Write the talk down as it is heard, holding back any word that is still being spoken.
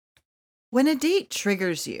When a date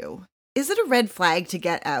triggers you, is it a red flag to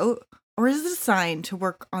get out or is it a sign to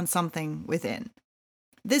work on something within?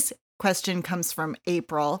 This question comes from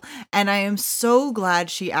April, and I am so glad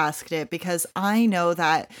she asked it because I know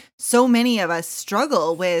that so many of us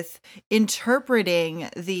struggle with interpreting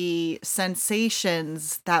the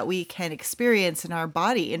sensations that we can experience in our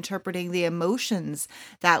body, interpreting the emotions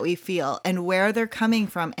that we feel and where they're coming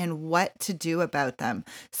from and what to do about them.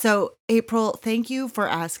 So, April, thank you for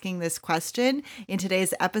asking this question. In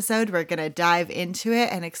today's episode, we're going to dive into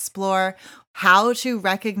it and explore how to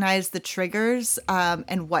recognize the triggers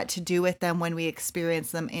and what to do with them when we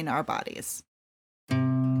experience them in our bodies.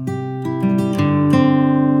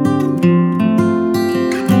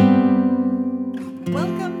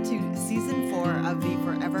 Welcome to Season 4 of the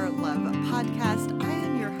Forever Love podcast. I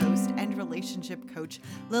am your host and relationship coach,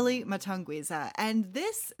 Lily Matangwiza, and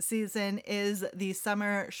this season is the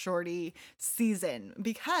summer shorty season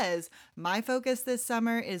because my focus this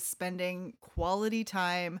summer is spending quality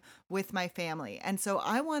time with my family. And so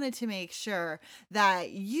I wanted to make sure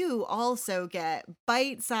that you also get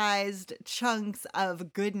bite-sized chunks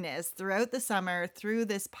of goodness throughout the summer through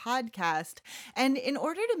this podcast. And in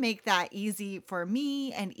order to make that easy for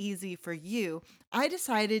me and easy for you, I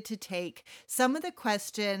decided to take some of the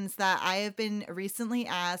questions that I have been recently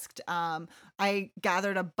asked. I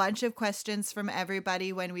gathered a bunch of questions from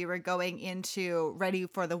everybody when we were going into Ready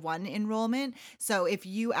for the One enrollment. So if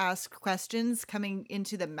you ask questions coming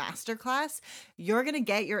into the masterclass, you're going to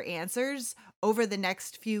get your answers over the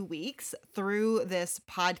next few weeks through this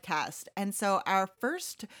podcast. And so our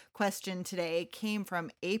first question today came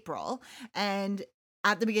from April, and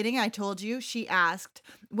at the beginning, I told you, she asked,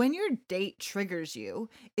 when your date triggers you,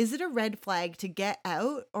 is it a red flag to get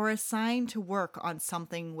out or a sign to work on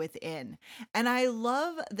something within? And I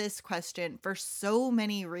love this question for so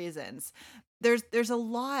many reasons. There's a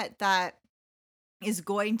lot that is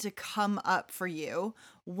going to come up for you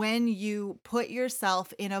when you put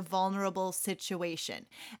yourself in a vulnerable situation.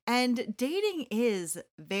 And dating is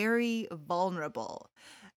very vulnerable.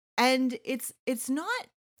 And it's not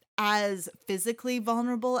as physically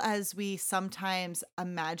vulnerable as we sometimes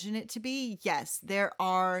imagine it to be. Yes, there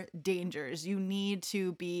are dangers. You need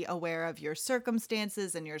to be aware of your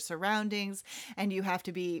circumstances and your surroundings, and you have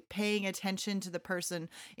to be paying attention to the person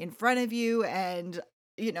in front of you. And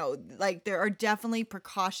like there are definitely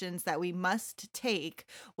precautions that we must take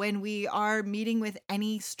when we are meeting with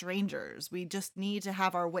any strangers. We just need to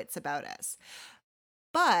have our wits about us.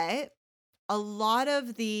 But a lot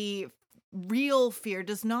of the real fear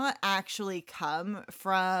does not actually come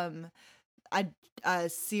from a, a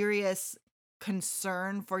serious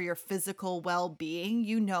concern for your physical well-being.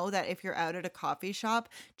 You know that if you're out at a coffee shop,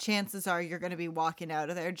 chances are you're going to be walking out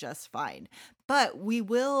of there just fine. But we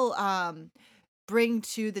will bring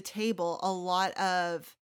to the table a lot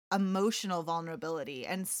of emotional vulnerability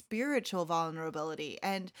and spiritual vulnerability,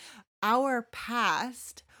 and our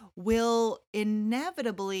past will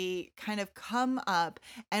inevitably kind of come up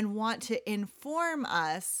and want to inform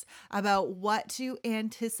us about what to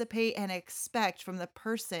anticipate and expect from the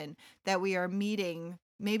person that we are meeting.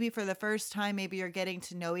 Maybe for the first time, maybe you're getting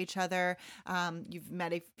to know each other. You've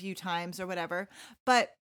met a few times or whatever. But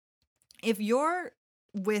if you're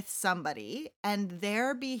with somebody and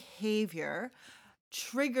their behavior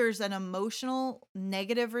triggers an emotional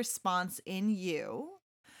negative response in you,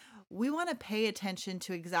 we want to pay attention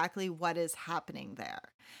to exactly what is happening there.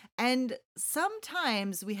 And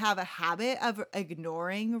sometimes we have a habit of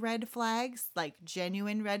ignoring red flags, like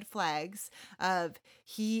genuine red flags of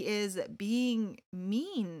he is being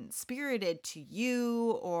mean spirited to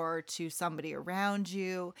you or to somebody around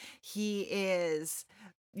you. He is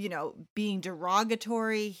being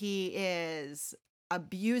derogatory. He is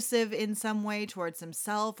abusive in some way towards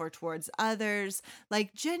himself or towards others,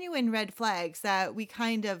 like genuine red flags that we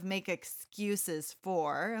kind of make excuses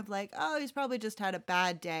for, of like, oh, he's probably just had a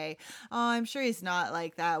bad day. Oh, I'm sure he's not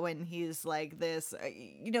like that when he's like this,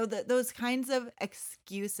 those kinds of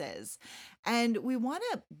excuses. And we want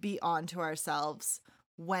to be on to ourselves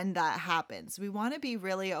when that happens. We want to be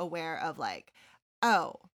really aware of like,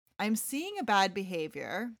 oh, I'm seeing a bad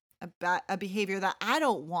behavior, a behavior that I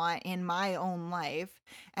don't want in my own life,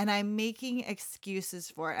 and I'm making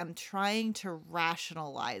excuses for it. I'm trying to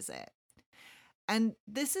rationalize it. And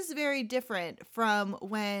this is very different from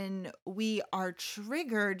when we are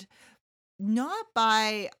triggered not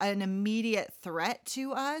by an immediate threat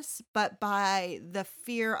to us, but by the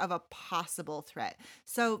fear of a possible threat.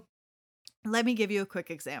 So let me give you a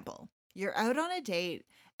quick example. You're out on a date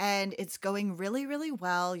and it's going really, really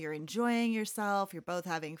well. You're enjoying yourself. You're both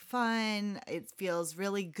having fun. It feels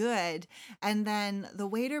really good. And then the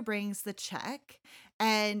waiter brings the check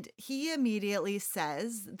and he immediately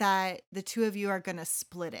says that the two of you are going to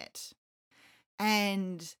split it.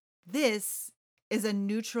 And this is a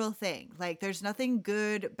neutral thing. Like there's nothing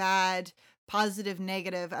good, bad, positive,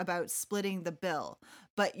 negative about splitting the bill.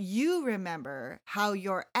 But you remember how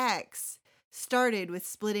your ex started with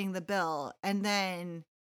splitting the bill and then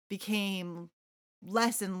became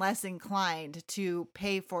less and less inclined to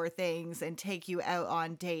pay for things and take you out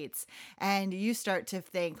on dates. And you start to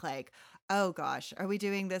think like, oh gosh, are we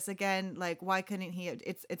doing this again? Like, why couldn't he?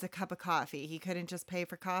 It's a cup of coffee. He couldn't just pay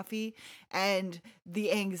for coffee. And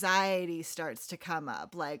the anxiety starts to come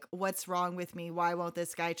up. Like, what's wrong with me? Why won't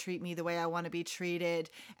this guy treat me the way I want to be treated?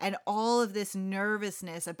 And all of this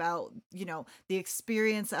nervousness about, the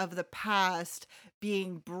experience of the past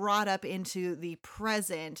being brought up into the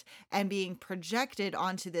present and being projected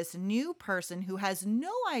onto this new person who has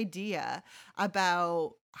no idea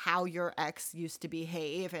about how your ex used to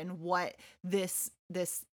behave and what this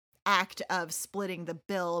act of splitting the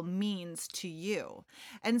bill means to you.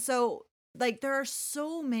 And so like there are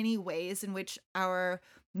so many ways in which our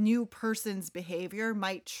new person's behavior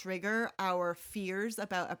might trigger our fears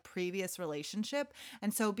about a previous relationship.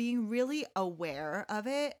 And so being really aware of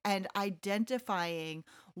it and identifying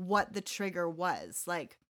what the trigger was.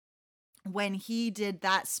 Like when he did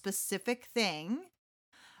that specific thing,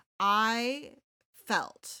 I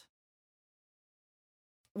felt.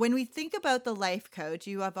 When we think about the life code,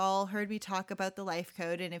 you have all heard me talk about the life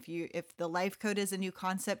code. And if the life code is a new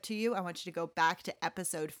concept to you, I want you to go back to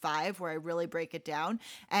episode 5 where I really break it down.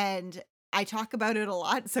 And I talk about it a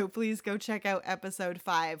lot, so please go check out episode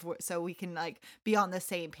 5 so we can like be on the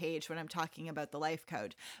same page when I'm talking about the life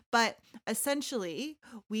code. But essentially,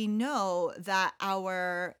 we know that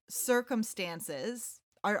our circumstances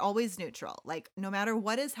are always neutral. Like no matter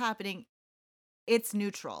what is happening, it's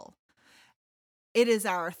neutral. It is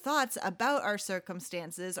our thoughts about our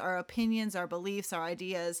circumstances, our opinions, our beliefs, our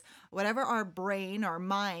ideas, whatever our brain, our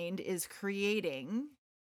mind is creating,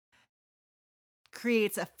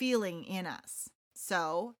 creates a feeling in us.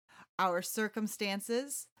 So our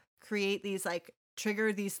circumstances create these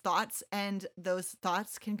trigger these thoughts, and those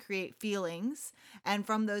thoughts can create feelings. And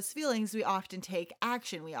from those feelings, we often take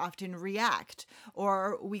action. We often react,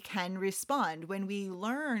 or we can respond. When we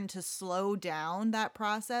learn to slow down that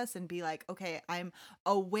process and be like, okay, I'm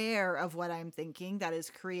aware of what I'm thinking that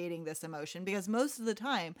is creating this emotion, because most of the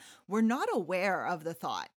time we're not aware of the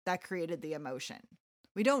thought that created the emotion.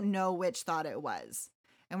 We don't know which thought it was.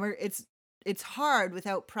 And it's hard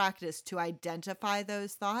without practice to identify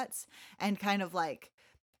those thoughts and kind of like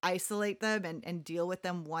isolate them and deal with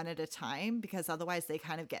them one at a time, because otherwise they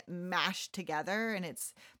kind of get mashed together and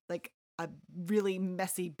it's like a really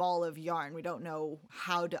messy ball of yarn. We don't know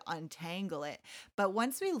how to untangle it. But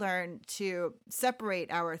once we learn to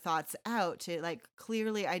separate our thoughts out, to like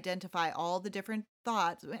clearly identify all the different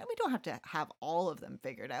thoughts, we don't have to have all of them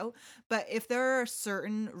figured out, but if there are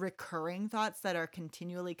certain recurring thoughts that are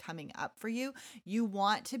continually coming up for you, you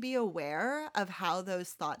want to be aware of how those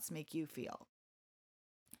thoughts make you feel.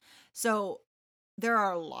 So there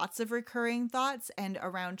are lots of recurring thoughts, and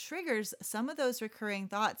around triggers, some of those recurring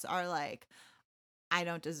thoughts are like, I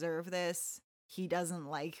don't deserve this. He doesn't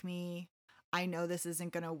like me. I know this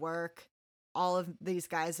isn't going to work. All of these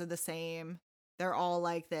guys are the same. They're all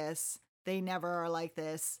like this. They never are like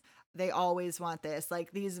this. They always want this.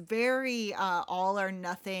 Like these very all or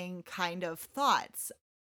nothing kind of thoughts.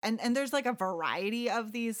 And there's like a variety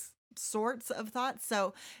of these sorts of thoughts.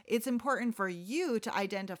 So it's important for you to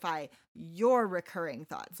identify your recurring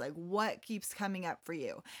thoughts, like what keeps coming up for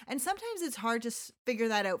you. And sometimes it's hard to figure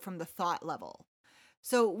that out from the thought level.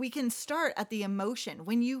 So we can start at the emotion.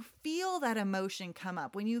 When you feel that emotion come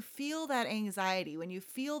up, when you feel that anxiety, when you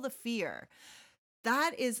feel the fear,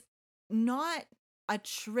 that is not a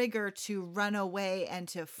trigger to run away and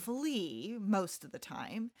to flee most of the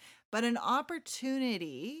time, but an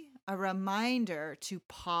opportunity, a reminder to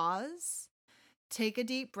pause, take a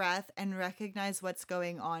deep breath, and recognize what's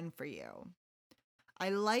going on for you. I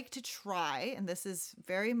like to try, and this is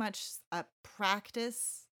very much a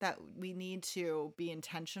practice that we need to be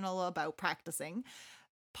intentional about practicing,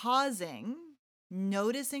 pausing,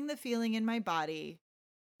 noticing the feeling in my body,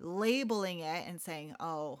 labeling it and saying,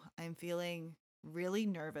 oh, I'm feeling really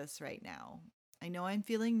nervous right now. I know I'm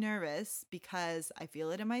feeling nervous because I feel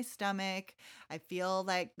it in my stomach. I feel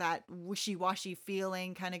like that wishy-washy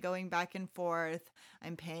feeling kind of going back and forth.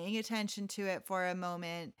 I'm paying attention to it for a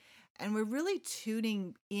moment. And we're really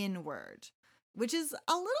tuning inward. which is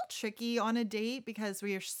a little tricky on a date because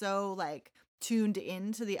we are so like tuned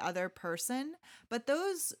into the other person. But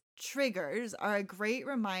those triggers are a great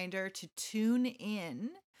reminder to tune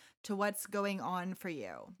in to what's going on for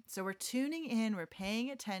you. So we're tuning in, we're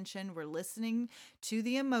paying attention, we're listening to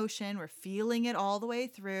the emotion, we're feeling it all the way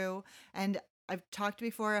through. And I've talked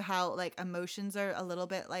before how like emotions are a little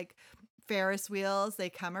bit like Ferris wheels.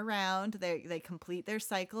 They come around, they complete their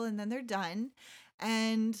cycle, and then they're done.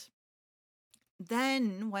 And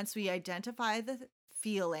then once we identify the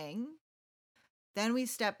feeling, then we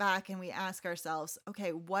step back and we ask ourselves,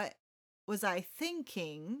 okay, what was I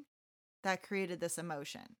thinking that created this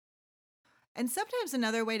emotion? And sometimes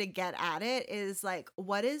another way to get at it is like,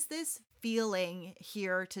 what is this feeling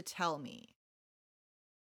here to tell me?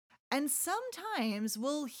 And sometimes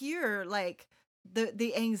we'll hear like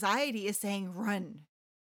the anxiety is saying run.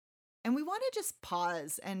 And we want to just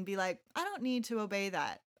pause and be like, I don't need to obey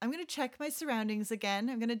that. I'm going to check my surroundings again.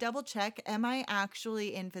 I'm going to double check. Am I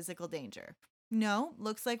actually in physical danger? No,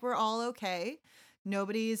 looks like we're all okay.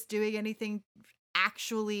 Nobody's doing anything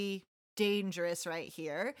actually dangerous right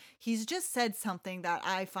here. He's just said something that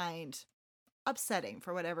I find upsetting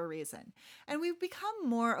for whatever reason. And we've become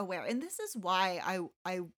more aware. And this is why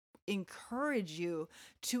I encourage you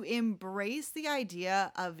to embrace the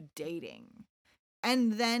idea of dating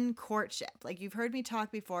and then courtship. Like you've heard me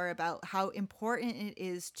talk before about how important it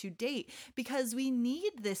is to date because we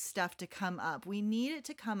need this stuff to come up. We need it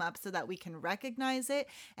to come up so that we can recognize it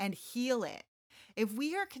and heal it. If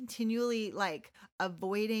we are continually like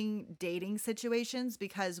avoiding dating situations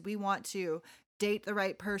because we want to date the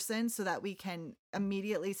right person so that we can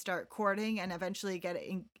immediately start courting and eventually get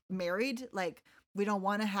married, like we don't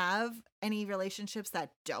want to have any relationships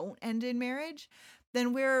that don't end in marriage,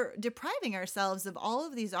 then we're depriving ourselves of all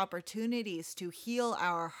of these opportunities to heal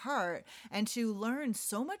our heart and to learn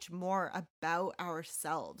so much more about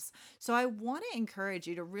ourselves. So I want to encourage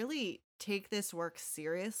you to really take this work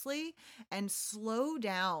seriously and slow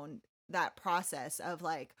down that process of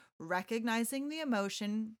like recognizing the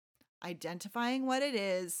emotion, identifying what it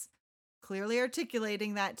is, clearly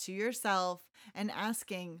articulating that to yourself, and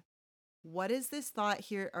asking, what is this thought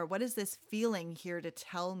here, or what is this feeling here to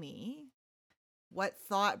tell me? What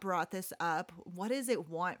thought brought this up? What does it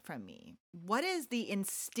want from me? What is the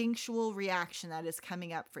instinctual reaction that is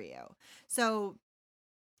coming up for you? So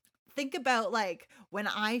think about like when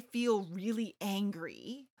I feel really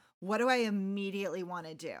angry, what do I immediately want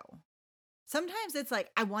to do? Sometimes it's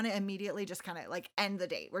like I want to immediately just kind of like end the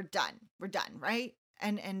date. We're done. We're done, right?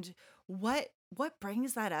 And what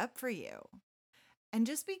brings that up for you? And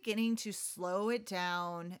just beginning to slow it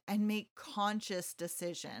down and make conscious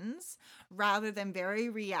decisions rather than very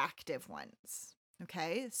reactive ones.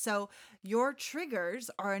 Okay, so your triggers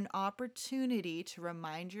are an opportunity to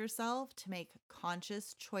remind yourself to make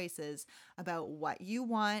conscious choices about what you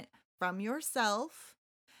want from yourself.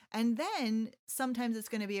 And then sometimes it's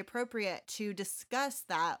going to be appropriate to discuss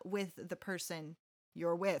that with the person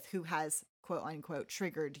you're with who has quote unquote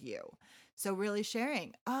triggered you. So, really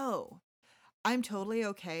sharing, oh, I'm totally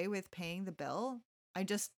okay with paying the bill. I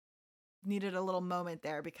just needed a little moment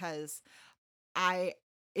there because I,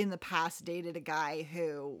 in the past, dated a guy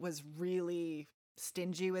who was really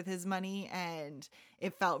stingy with his money and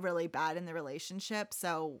it felt really bad in the relationship.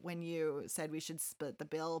 So when you said we should split the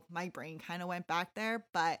bill, my brain kind of went back there,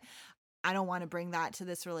 but I don't want to bring that to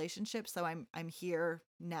this relationship. So I'm here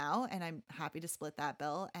now and I'm happy to split that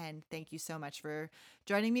bill. And thank you so much for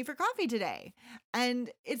joining me for coffee today.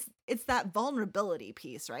 And it's that vulnerability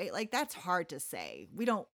piece, right? Like that's hard to say. We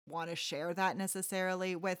don't want to share that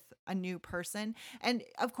necessarily with a new person. And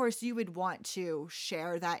of course, you would want to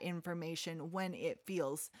share that information when it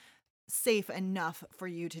feels safe enough for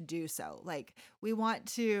you to do so. Like we want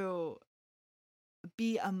to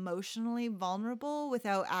be emotionally vulnerable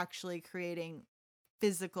without actually creating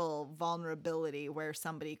physical vulnerability where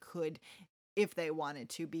somebody could, if they wanted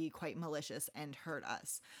to, be quite malicious and hurt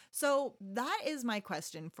us. So that is my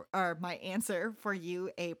question for, or my answer for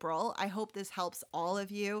you, April. I hope this helps all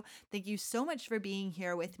of you. Thank you so much for being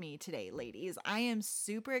here with me today, ladies. I am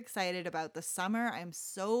super excited about the summer. I'm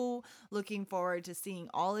so looking forward to seeing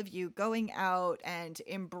all of you going out and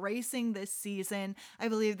embracing this season. I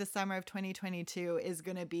believe the summer of 2022 is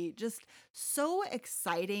going to be just so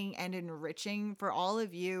exciting and enriching for all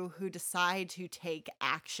of you who decide to take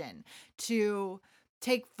action, to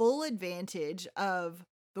take full advantage of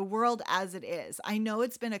the world as it is. I know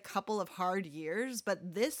it's been a couple of hard years,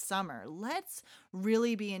 but this summer, let's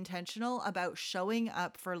really be intentional about showing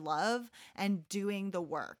up for love and doing the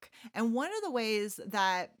work. And one of the ways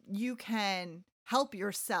that you can help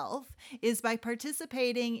yourself is by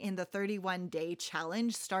participating in the 31-day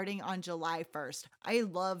challenge starting on July 1st. I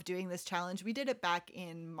love doing this challenge. We did it back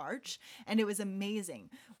in March and it was amazing.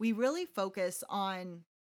 We really focus on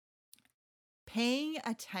paying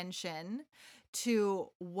attention to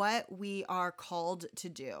what we are called to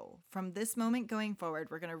do. From this moment going forward,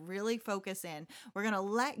 we're going to really focus in. We're going to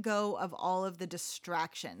let go of all of the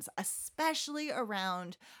distractions, especially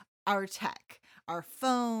around our tech, our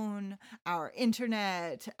phone, our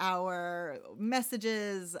internet, our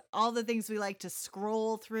messages, all the things we like to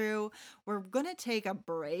scroll through. We're going to take a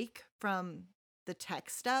break from the tech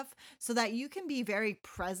stuff so that you can be very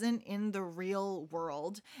present in the real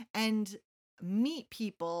world and meet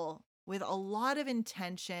people with a lot of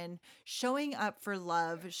intention, showing up for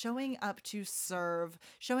love, showing up to serve,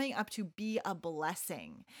 showing up to be a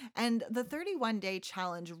blessing. And the 31-day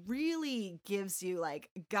challenge really gives you like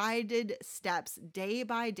guided steps day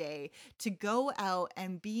by day to go out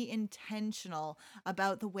and be intentional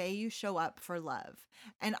about the way you show up for love.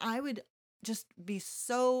 And I would just be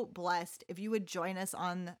so blessed if you would join us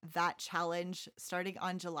on that challenge starting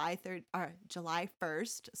on July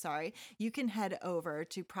 1st. Sorry. You can head over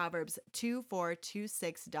to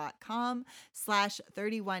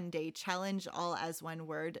proverbs2426.com/31-day challenge, all as one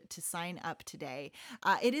word, to sign up today.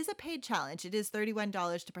 It is a paid challenge. It is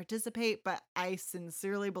 $31 to participate, but I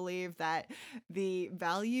sincerely believe that the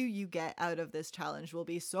value you get out of this challenge will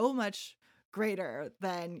be so much greater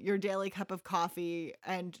than your daily cup of coffee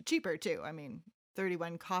and cheaper too. I mean,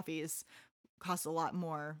 31 coffees cost a lot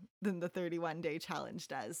more than the 31-day challenge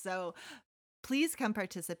does. So please come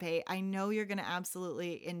participate. I know you're going to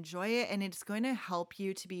absolutely enjoy it, and it's going to help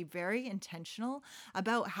you to be very intentional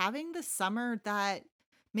about having the summer that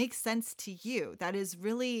makes sense to you, that is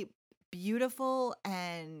really beautiful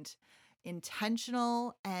and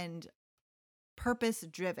intentional and purpose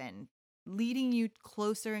driven, leading you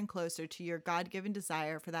closer and closer to your God-given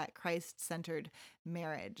desire for that Christ-centered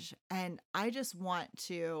marriage. And I just want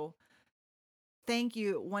to thank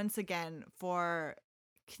you once again for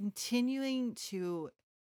continuing to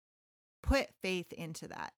put faith into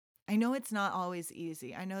that. I know it's not always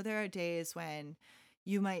easy. I know there are days when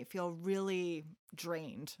you might feel really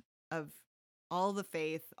drained of all the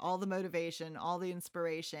faith, all the motivation, all the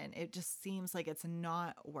inspiration. It just seems like it's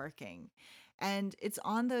not working. And it's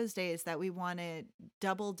on those days that we want to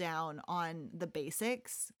double down on the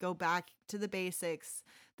basics, go back to the basics,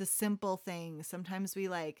 the simple things. Sometimes we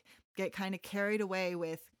like get kind of carried away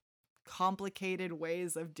with complicated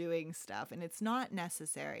ways of doing stuff, and it's not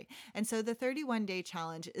necessary. And so the 31-day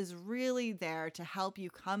challenge is really there to help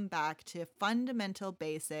you come back to fundamental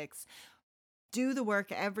basics. Do the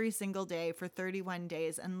work every single day for 31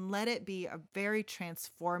 days and let it be a very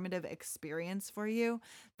transformative experience for you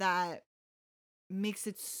that makes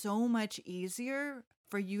it so much easier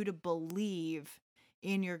for you to believe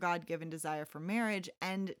in your God-given desire for marriage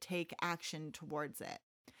and take action towards it.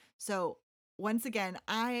 So once again,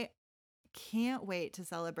 I can't wait to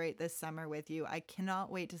celebrate this summer with you. I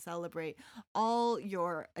cannot wait to celebrate all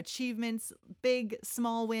your achievements, big,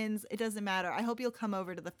 small wins. It doesn't matter. I hope you'll come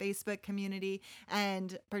over to the Facebook community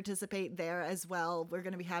and participate there as well. We're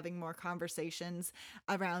going to be having more conversations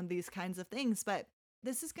around these kinds of things, but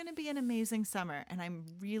this is going to be an amazing summer, and I'm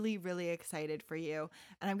really, really excited for you.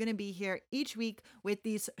 And I'm going to be here each week with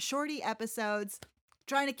these shorty episodes,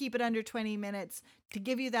 trying to keep it under 20 minutes to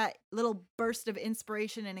give you that little burst of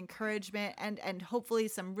inspiration and encouragement and hopefully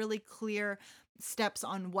some really clear steps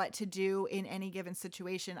on what to do in any given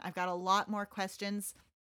situation. I've got a lot more questions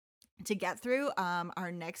to get through.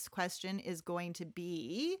 Our next question is going to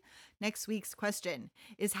be next week's question.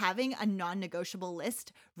 Is having a non-negotiable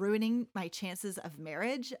list ruining my chances of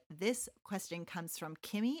marriage? This question comes from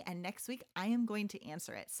Kimmy, and next week I am going to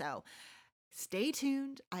answer it. So stay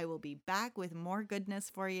tuned. I will be back with more goodness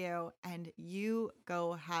for you, and you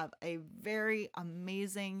go have a very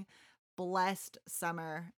amazing, blessed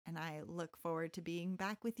summer. And I look forward to being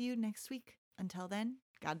back with you next week. Until then,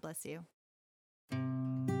 God bless you.